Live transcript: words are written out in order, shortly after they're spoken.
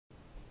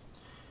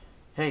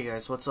Hey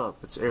guys, what's up?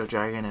 It's Aerial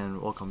Dragon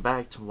and welcome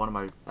back to one of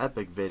my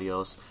epic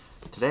videos.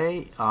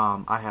 Today,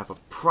 I have a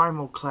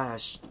Primal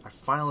Clash. I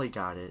finally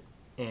got it,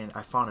 and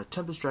I found a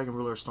Tempest Dragon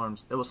Ruler of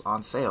Storms. It was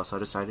on sale, so I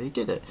decided to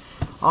get it.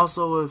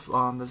 Also with the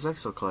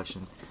Zexal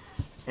Collection,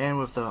 and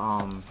with the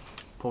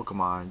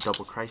Pokemon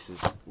Double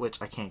Crisis,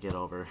 which I can't get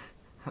over,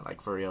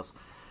 like for reals.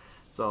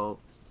 So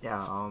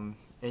yeah,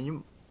 and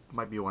you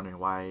might be wondering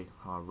why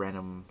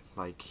random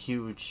like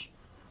huge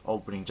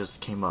opening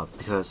just came up,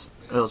 because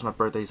it was my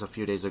birthday's a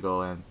few days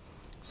ago and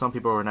some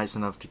people were nice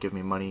enough to give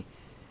me money,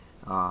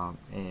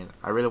 and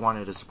I really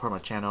wanted to support my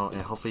channel,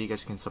 and hopefully you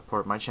guys can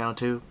support my channel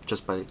too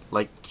just by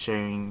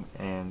sharing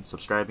and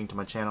subscribing to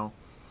my channel.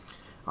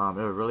 It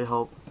would really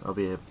help. It'll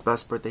be the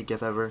best birthday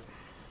gift ever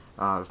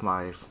if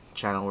my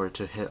channel were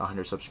to hit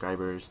 100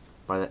 subscribers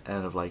by the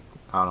end of I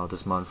don't know,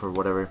 this month or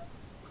whatever.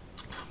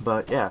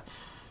 But yeah,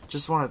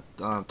 just want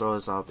to throw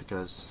this out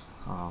because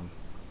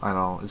I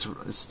know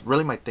it's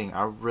really my thing.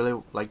 I really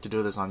like to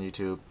do this on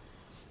YouTube,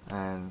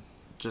 and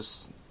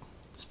just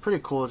it's pretty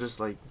cool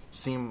just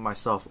seeing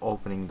myself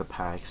opening the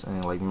packs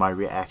and my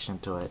reaction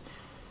to it.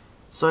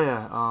 So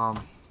yeah,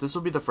 this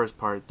will be the first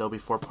part. There'll be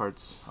 4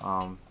 parts.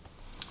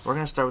 We're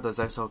gonna start with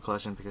the Zexal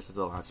Collection because it's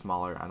a lot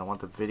smaller. I don't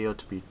want the video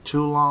to be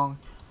too long.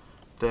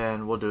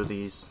 Then we'll do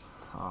these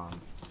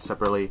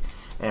separately,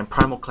 and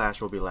Primal Clash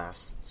will be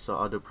last. So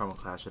I'll do Primal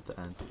Clash at the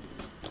end.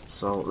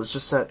 So let's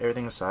just set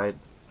everything aside,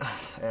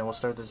 and we'll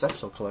start the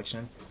Zexal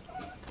Collection,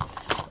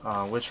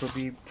 which will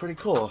be pretty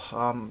cool.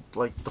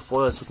 Like the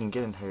foils we can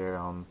get in here,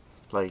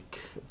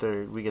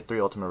 we get 3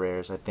 ultimate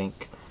rares, I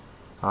think.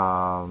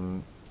 I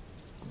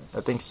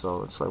think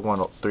so. It's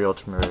 3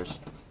 ultimate rares.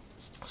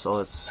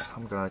 So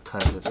I'm gonna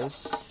cut into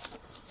this,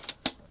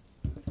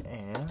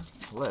 and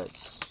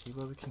let's see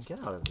what we can get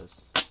out of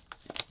this.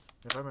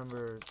 If I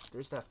remember,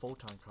 there's that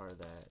photon card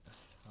that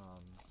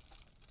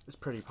is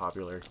pretty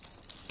popular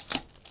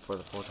for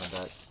the photon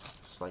deck.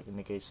 It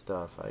negates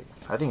stuff.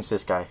 I think it's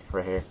this guy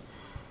right here,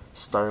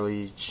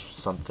 Starliege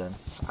something.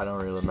 I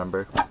don't really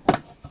remember.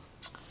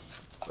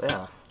 But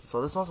yeah,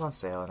 so this one's on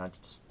sale, and I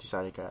just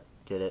decided to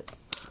get it.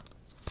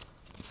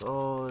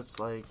 So it's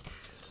the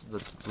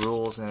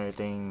rules and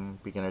everything,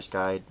 beginner's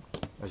guide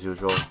as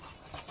usual.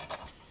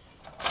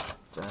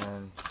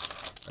 Then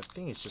I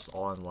think it's just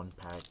all in one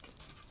pack.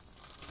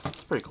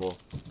 It's pretty cool.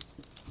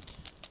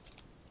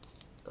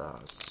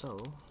 So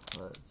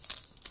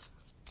let's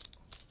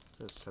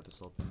just cut this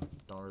open.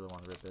 Don't really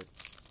want to rip it.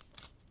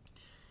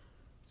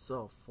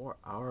 So for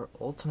our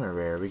ultimate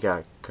rare, we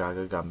got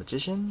Gaga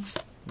Magician,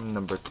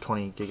 number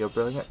 20 Giga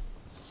Brilliant,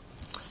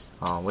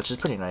 which is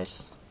pretty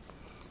nice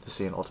to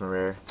see an ultimate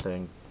rare.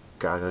 Then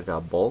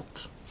Gaga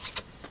Bolt.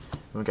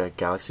 We got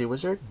Galaxy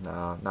Wizard,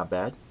 not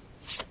bad.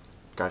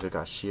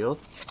 Gaga Shield,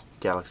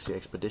 Galaxy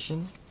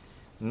Expedition,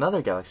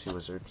 another Galaxy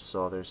Wizard.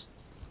 So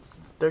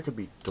there could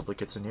be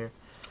duplicates in here.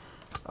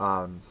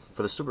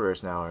 For the super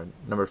rares now are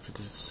number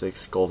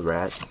 56 Gold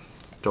Rat,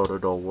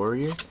 Dodo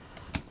Warrior,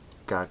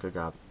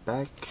 Gaga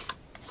Back,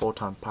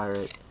 Photon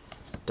Pirate,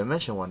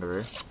 Dimension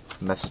Wanderer,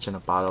 Message in a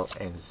Bottle,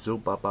 and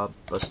Zubaba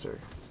Buster.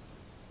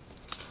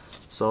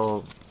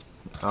 So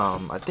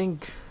I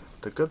think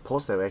the good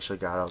pulls that we actually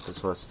got out of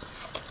this was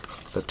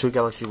the 2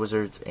 Galaxy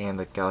Wizards and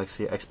the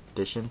Galaxy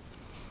Expedition.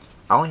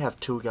 I only have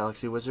 2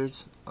 Galaxy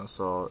Wizards,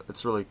 so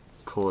it's really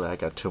cool that I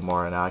got 2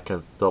 more, and now I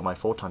could build my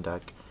Photon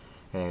deck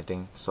and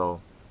everything.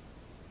 So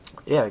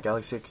yeah,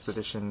 Galaxy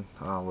Expedition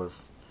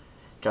with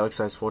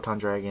Galaxy Photon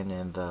Dragon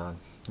and the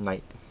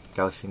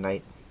Galaxy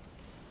Knight.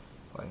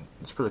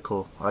 It's pretty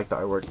cool. I like the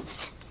artwork.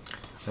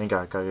 Then you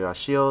got Gaga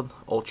Shield,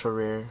 Ultra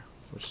Rare,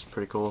 which is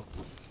pretty cool.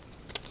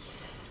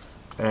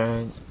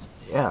 And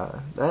yeah,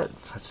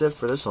 that's it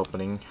for this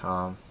opening.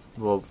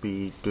 We'll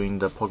be doing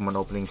the Pokemon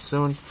opening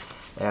soon,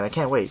 and I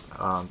can't wait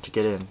to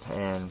get in.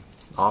 And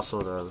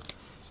also the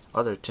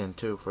other tin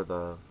too for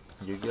the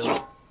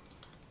Yugioh.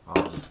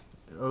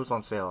 It was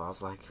on sale. I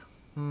was like,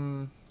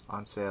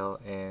 on sale,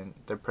 and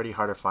they're pretty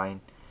hard to find,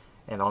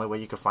 and the only way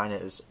you can find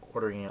it is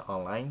ordering it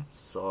online.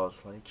 So I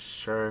was like,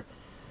 sure.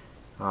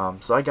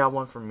 So I got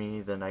one for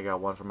me, then I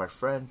got one for my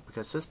friend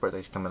because his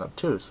birthday's coming up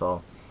too.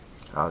 So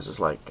I was just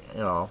like,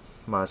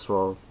 might as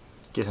well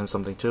get him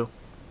something too.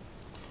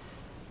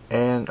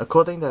 And a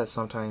cool thing that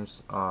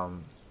sometimes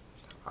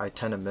I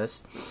tend to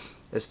miss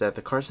is that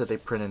the cards that they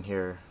print in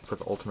here for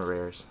the ultimate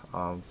rares,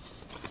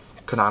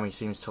 Konami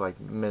seems to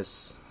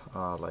miss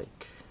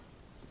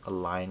a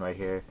line right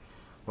here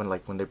when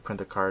they print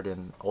the card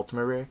in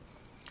ultimate rare.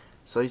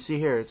 So you see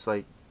here, it's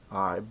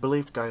I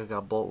believe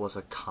Gaga Bolt was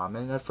a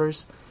common at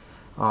first.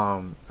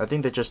 I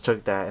think they just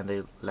took that and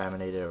they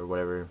laminated it or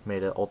whatever,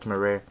 made it ultimate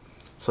rare.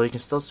 So you can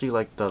still see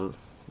the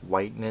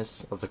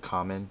whiteness of the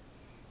common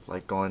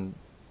going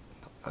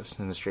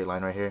in the straight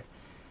line right here.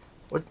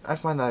 What I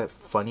find that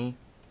funny,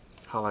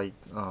 how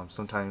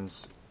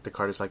sometimes the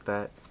card is like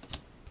that,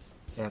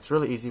 and it's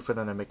really easy for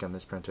them to make a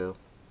misprint too.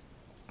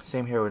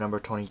 Same here with number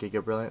 20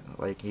 Giga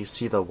Brilliant. You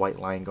see the white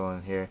line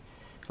going here.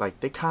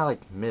 They kind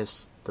of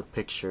missed the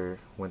picture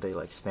when they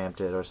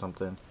stamped it or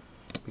something,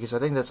 because I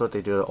think that's what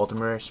they do to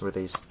Ultimate Rares, where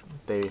they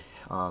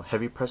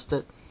heavy pressed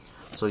it.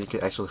 so you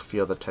can actually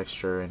feel the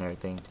texture and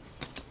everything.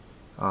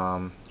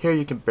 Here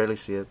you can barely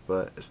see it,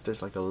 but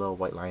there's like a little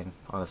white line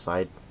on the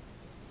side.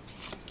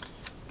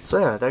 So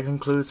yeah, that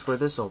concludes for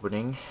this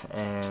opening,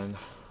 and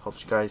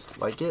hope you guys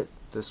like it.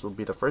 This will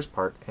be the first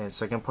part, and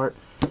second part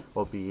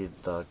will be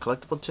the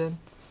collectible tin.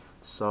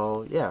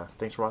 So yeah,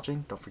 thanks for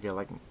watching. Don't forget to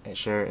like and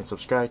share and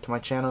subscribe to my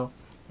channel.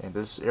 And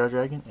this is Aero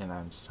Dragon, and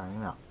I'm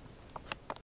signing out.